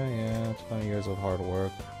 Yeah, 20 years of hard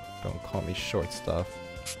work. Don't call me short stuff.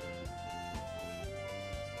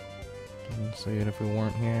 So even if we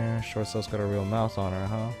weren't here, short stuff's got a real mouth on her,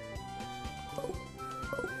 huh?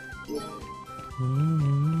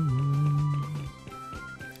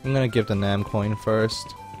 I'm gonna give the Nam coin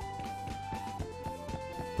first.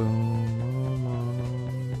 Boom.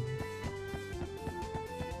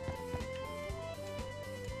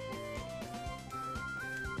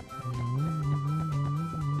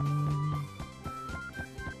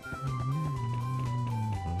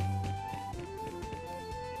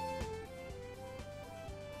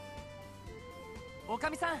おか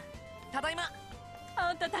みさん、ただいま。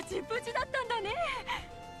あんたたち無事だったんだね。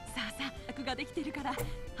さあさあ、役ができてるから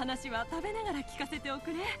話は食べながら聞かせておく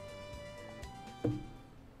れ。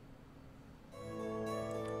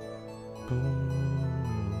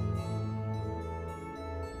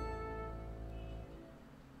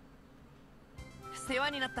世話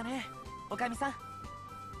になったね、おかみさん。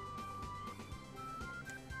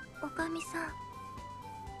おかみさん、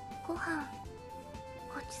ご飯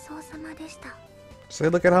ごちそうさまでした。 So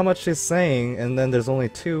look at how much she's saying, and then there's only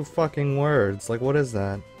 2 fucking words. Like, what is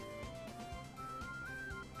that?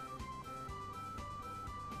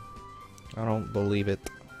 I don't believe it.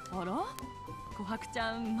 あら、琥珀ち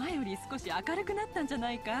ゃん前より少し明るくなったんじゃ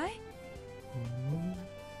ないかい？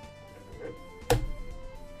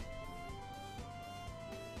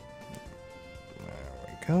 There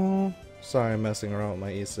we go. Sorry I'm messing around with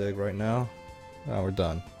my e-cig right now. Now we're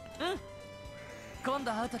done. うん。今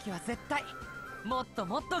度会うときは絶対もっと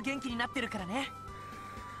もっと元気になってるからね。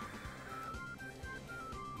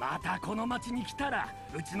またこの町に来たら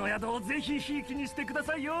うちの宿をぜひひいきにしてくだ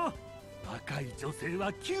さいよ。若い女性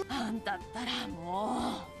は9。あんたったらも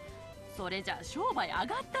うそれじゃ商売上がっ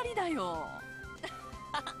たりだよ。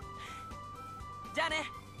じゃあね、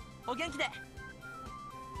お元気で。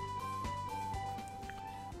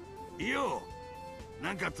いいよ。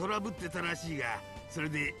なんかトラブってたらしいが、それ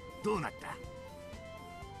でどうなった？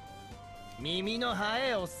耳の速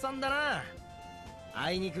いおっさんだな。あ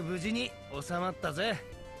いにく無事に収まったぜ。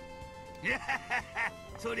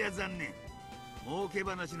そりゃ残念。儲け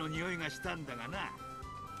話の匂いがしたんだがな。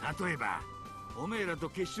例えばおめえらと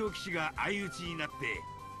決勝騎士が相打ちになって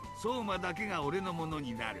相馬だけが俺のもの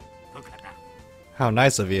になるとかな。 How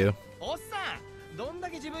nice of you. おっさん、どんだ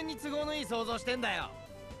け自分に都合のいい想像してんだよ。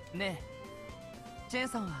ねえ、チェン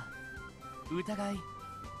さんは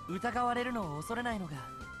疑われるのを恐れないのが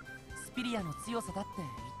スピリアの強さだって言っ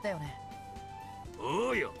たよね。お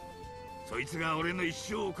うよ。そいつが俺の一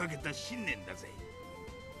生をかけた信念だぜ。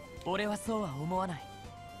俺はそうは思わない。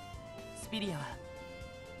スピリアは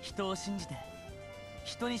人を信じて、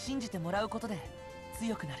人に信じてもらうことで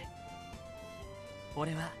強くなる。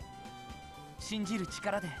俺は信じる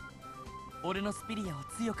力で俺のスピリアを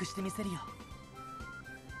強くしてみせるよ。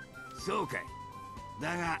そうかい。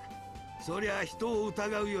だがそりゃ人を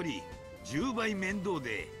疑うより10倍面倒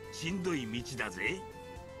でしんどい道だぜ。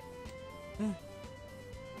うん。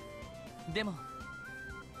でも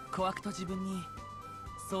小悪と自分に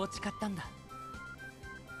そう誓ったんだ。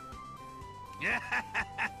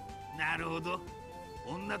なるほど。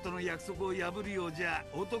女との約束を破るようじゃ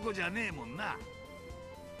男じゃねえもんな。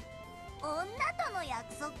女との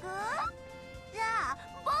約束？じゃあ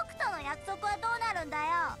僕との約束はどうなるんだよ。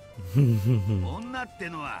女って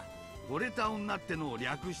のは惚れた女ってのを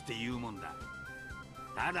略して言うもんだ。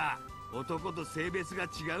ただ男と性別が違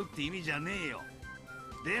うって意味じゃねえよ。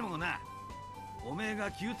でもな、おめえが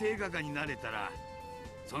宮廷画家になれたら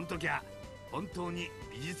そん時は本当に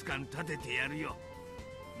美術館建ててやるよ。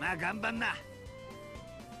まあ頑張んな。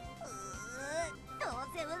どう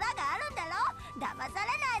せ裏があるんだろ。騙さ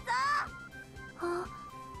れないぞ。あ、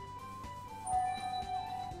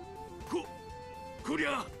こり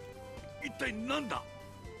ゃ一体なんだ？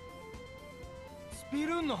スピ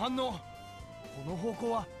ルーンの反応。この方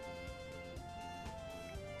向は。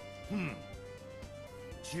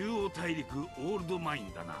中央大陸オールドマイ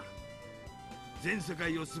ンだな。全世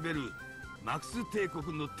界を滑るマクス帝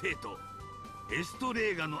国の帝都エスト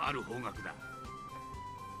レーガのある方角だ。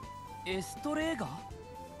エストレーガ？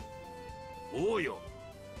おうよ。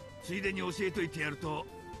ついでに教えといてやると、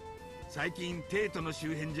最近帝都の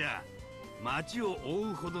周辺じゃ町を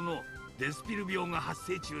覆うほどのデスピル病が発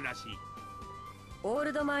生中らしい。オー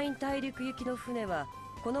ルドマイン大陸行きの船は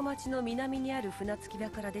この町の南にある船着き場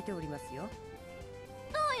から出ておりますよ。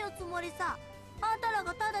どういうつもりさ。あんたら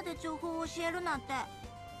がタダで情報を教えるなんて。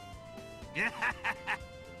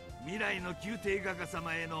未来の宮廷画家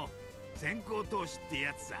様への先行投資って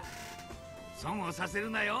やつさ。損をさせる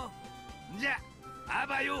なよ。じゃあ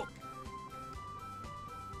ばよ。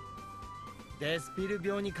デスピル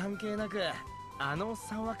病に関係なくあのおっ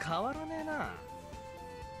さんは変わらねえな。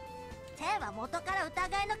チェンは元から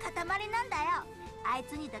疑いの塊なんだよ。あい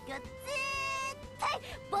つにだけは絶対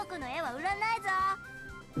僕の絵は売らないぞ。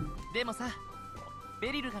でもさ、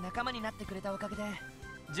ベリルが仲間になってくれたおかげで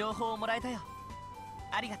情報をもらえたよ。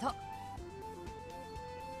ありがとう。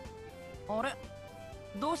あれ、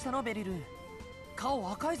どうしたのベリル、顔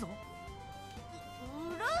赤いぞ。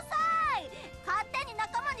うるさい、勝手に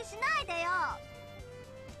仲間にしないでよ。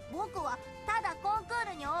僕はただコンクー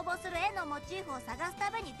ルに応募する絵のモチーフを探す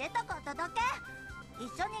ために出たかっただけ。一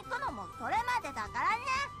緒に行くのもそれまでだからね。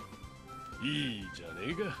いいじゃね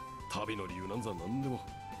えか。旅の理由なんざ何でも。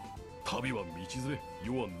旅は道連れ、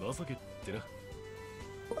世は情けってな。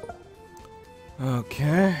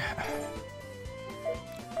Okay.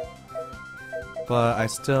 But I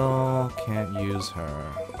still can't use her.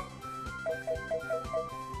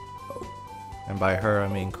 And by her I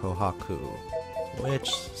mean Kohaku. Which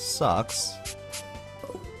sucks.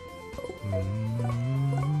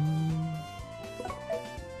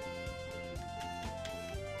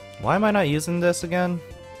 Why am I not using this again?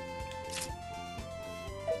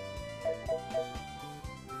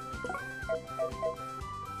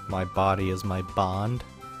 My body is my bond.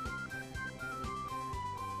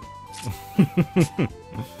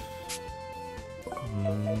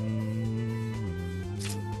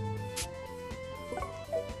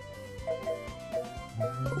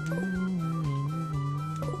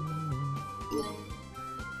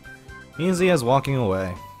 Easy as walking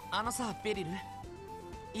away. あのさ、ベリル、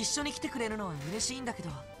一緒に来てくれるのは嬉しいんだけど、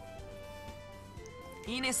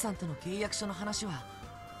イネスさんとの契約書の話は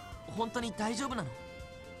本当に大丈夫なの？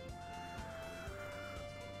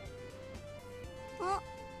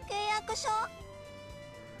契約書？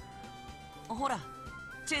ほら、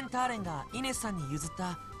チェン・ターレンがイネスさんに譲っ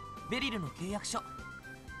たベリルの契約書。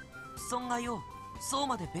損害をそう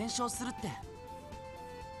まで弁償するって。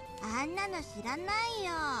あんなの知らない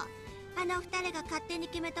よ。あの二人が勝手に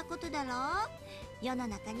決めたことだろ。世の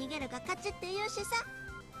中逃げるが勝ちって言うしさ。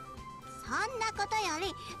そんなことより、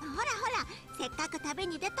ほらほら、せっかく旅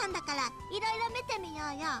に出たんだからいろいろ見てみよ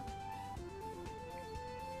うよ。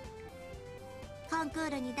コンク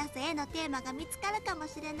ールに出す絵のテーマが見つかるかも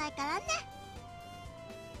しれないからね。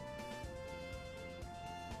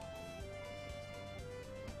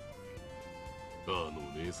あの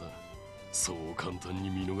姉さん、そう簡単に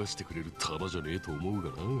見逃してくれる玉じゃねえと思うが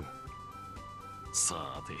な。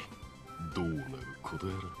さて、どうなること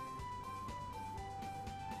やら。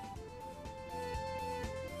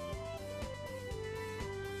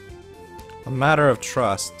A matter of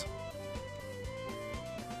trust.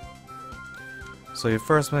 So you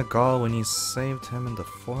first met Gaul when you saved him in the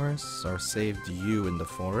forest, or saved you in the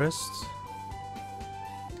forest?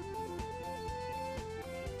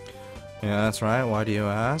 Yeah, that's right. Why do you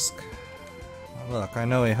ask? Look, I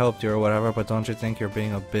know he helped you or whatever, but don't you think you're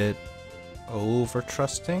being a bit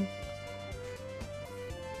over-trusting?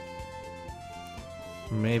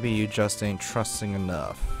 Maybe you just ain't trusting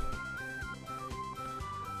enough.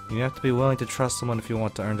 You have to be willing to trust someone if you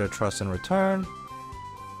want to earn their trust in return.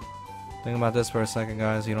 Think about this for a second,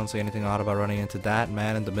 guys. You don't see anything odd about running into that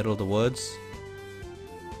man in the middle of the woods?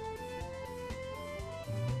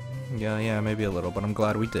 Yeah, maybe a little, but I'm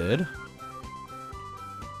glad we did.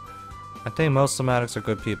 I think most somatics are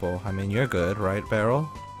good people. I mean, you're good, right, Beryl?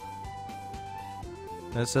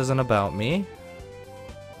 This isn't about me.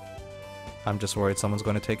 I'm just worried someone's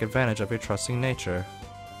going to take advantage of your trusting nature.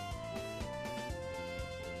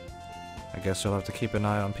 I guess you'll have to keep an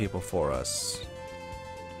eye on people for us.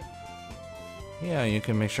 Yeah, you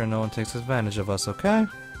can make sure no one takes advantage of us, okay?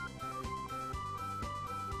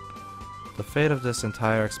 The fate of this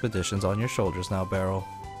entire expedition's on your shoulders now, Beryl.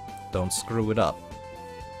 Don't screw it up.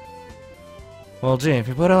 Well, gee, if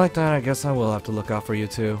you put it like that, I guess I will have to look out for you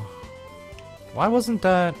too. Why wasn't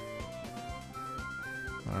that...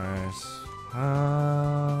 Alright.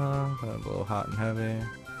 A little hot and heavy.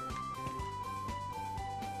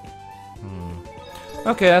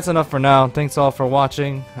 Okay, that's enough for now. Thanks all for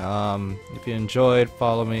watching. If you enjoyed,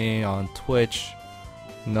 follow me on Twitch.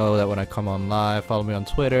 Know that when I come on live, follow me on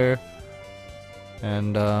Twitter.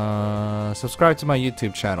 And subscribe to my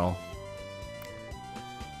YouTube channel.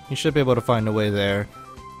 You should be able to find a way there.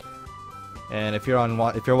 And if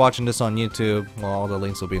you're watching this on YouTube, well, all the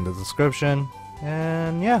links will be in the description.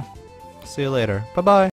 And yeah, see you later. Bye bye.